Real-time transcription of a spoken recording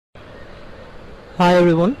Hi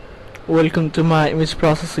everyone, welcome to my image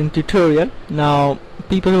processing tutorial. Now,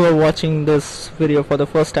 people who are watching this video for the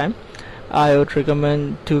first time, I would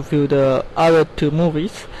recommend to view the other two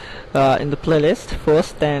movies in the playlist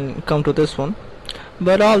first, then come to this one.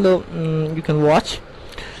 But although you can watch,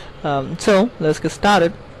 so let's get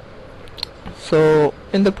started. So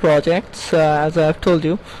in the projects, as I have told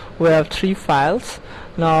you, we have three files.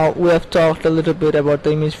 Now we have talked a little bit about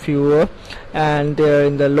the image viewer, and they're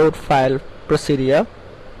in the load file procedure.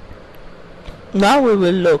 Now we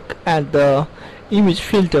will look at the image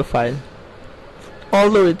filter file.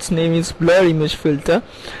 Although its name is blur image filter,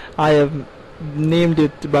 I have named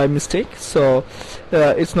it by mistake, so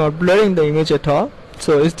it's not blurring the image at all,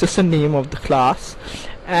 so it's just a name of the class,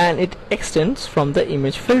 and it extends from the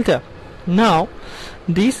image filter. Now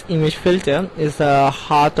this image filter is the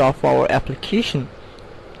heart of our application.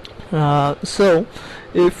 So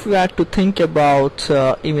if we are to think about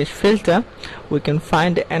image filter, we can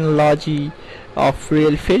find the analogy of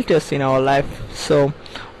real filters in our life. So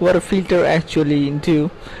what a filter actually do,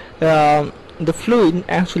 the fluid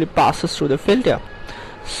actually passes through the filter.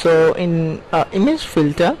 So in image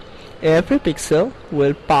filter, every pixel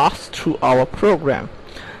will pass through our program,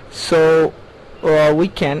 so we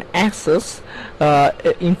can access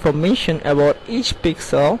information about each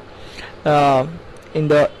pixel in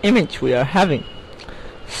the image we are having.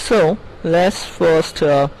 So let's first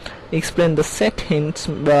explain the set hints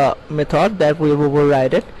method that we will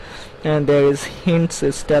override it, and there is hints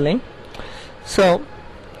is telling. So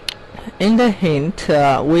in the hint,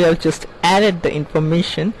 we have just added the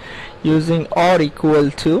information using or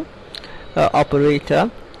equal to operator.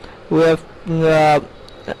 We have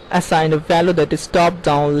assigned a value that is top,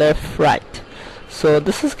 down, left, right. So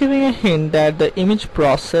this is giving a hint that the image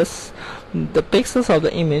process, the pixels of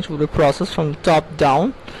the image will be processed from top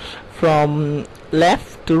down, from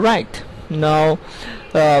left to right. Now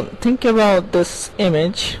think about this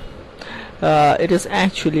image. It is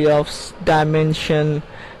actually of dimension,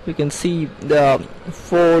 you can see the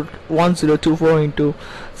 1024 into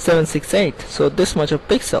 768, so this much of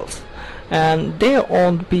pixels, and they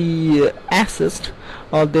won't be accessed,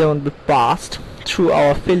 or they won't be passed through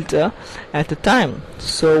our filter at a time.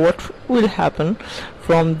 So what will happen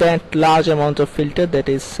from that large amount of filter, that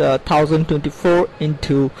is 1024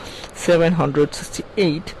 into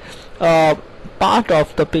 768, part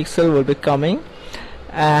of the pixel will be coming,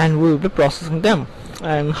 and we will be processing them.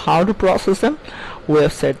 And how to process them? We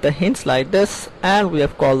have set the hints like this, and we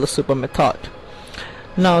have called the super method.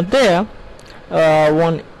 Now there,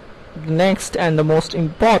 one next and the most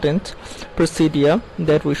important procedure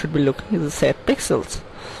that we should be looking is the set pixels.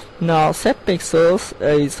 Now set pixels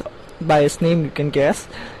is, by its name you can guess,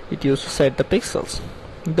 it used to set the pixels.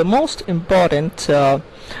 The most important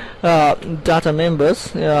data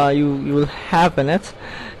members you will have in it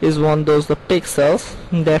is those the pixels.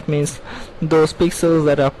 That means those pixels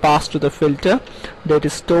that are passed to the filter, that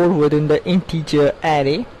is stored within the integer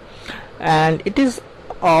array, and it is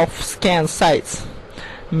of scan size,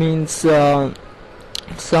 means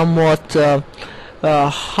somewhat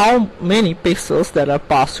how many pixels that are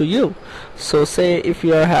passed to you. So say if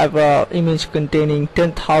you have an image containing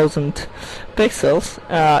 10,000 pixels,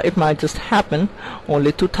 it might just happen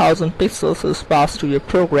only 2,000 pixels is passed to your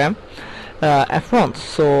program at once.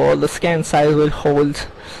 So the scan size will hold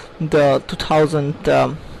the 2,000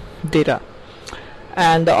 data,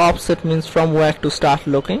 and the offset means from where to start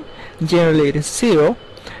looking. Generally it is 0,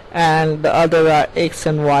 and the other are X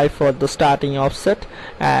and Y for the starting offset,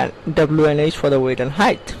 and W and H for the weight and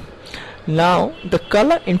height. Now the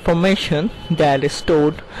color information that is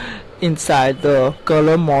stored inside the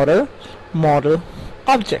color model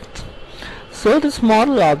object. So this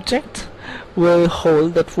model object will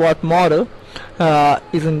hold that what model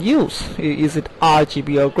is in use. Is it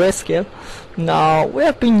RGB or grayscale? Now we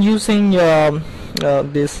have been using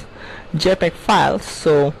this JPEG files,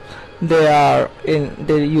 so they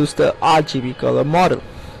use the RGB color model.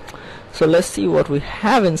 So let's see what we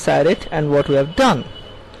have inside it and what we have done.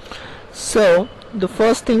 So the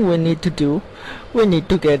first thing we need to do, we need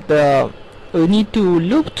to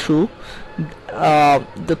loop through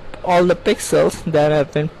all the pixels that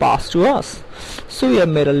have been passed to us. So we have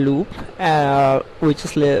made a loop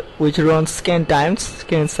which runs scan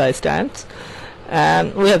size times,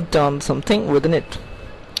 and we have done something within it.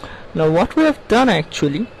 Now what we have done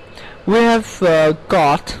actually, we have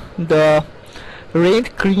got the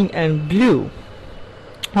red, green and blue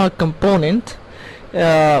component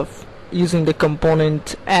using the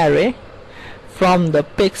component array from the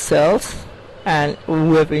pixels, and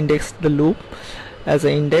we have indexed the loop as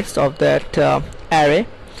an index of that array,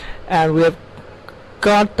 and we have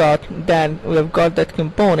got that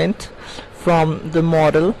component from the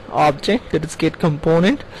model object, that is get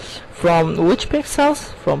component from which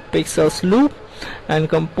pixels, from pixels loop and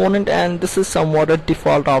component, and this is somewhat a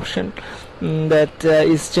default option that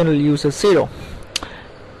is generally used as 0.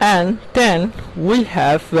 And then we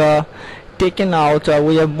have taken out,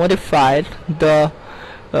 we have modified the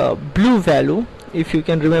blue value. If you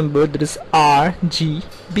can remember, that is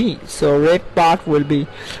RGB. So red part will be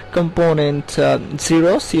component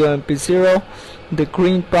 0, COMP 0, the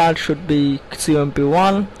green part should be COMP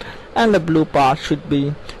 1, and the blue part should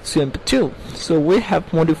be COMP 2. So we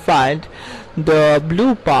have modified the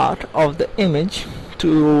blue part of the image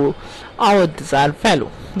to our desired value.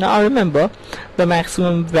 Now remember, the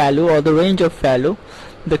maximum value or the range of value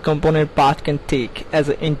the component part can take as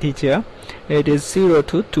an integer, it is 0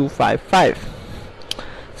 to 255.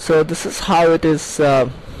 So this is how it is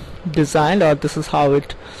designed, or this is how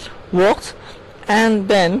it works. And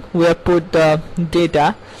then we have put the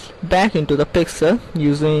data back into the pixel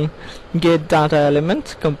using get data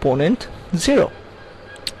element component 0.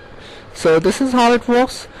 So this is how it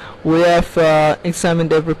works. We have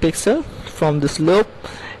examined every pixel from this loop,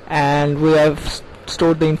 and we have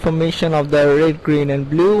stored the information of the red, green and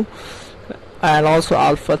blue, and also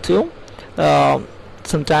alpha 2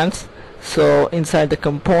 sometimes, so inside the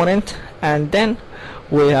component. And then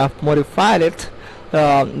we have modified it,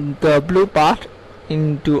 the blue part,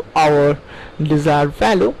 into our desired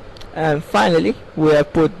value, and finally we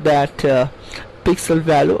have put that pixel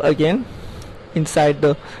value again inside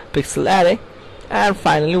the pixel array, and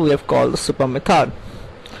finally we have called the super method.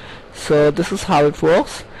 So this is how it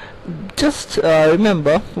works. Just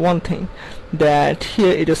remember one thing, that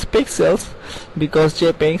here it is pixels because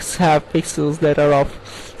JPEGs have pixels that are of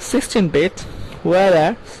 16-bit,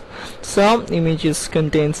 whereas some images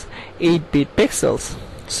contains 8-bit pixels.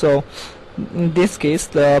 So in this case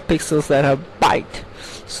the pixels that have byte,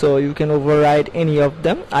 so you can override any of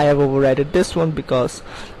them. I have overridden this one because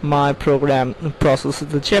my program processes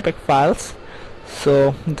the JPEG files.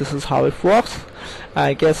 So this is how it works.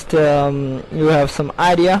 I guess you have some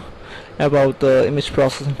idea about the image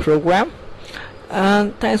processing program,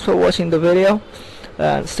 and thanks for watching the video,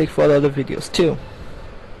 and stick for the other videos too.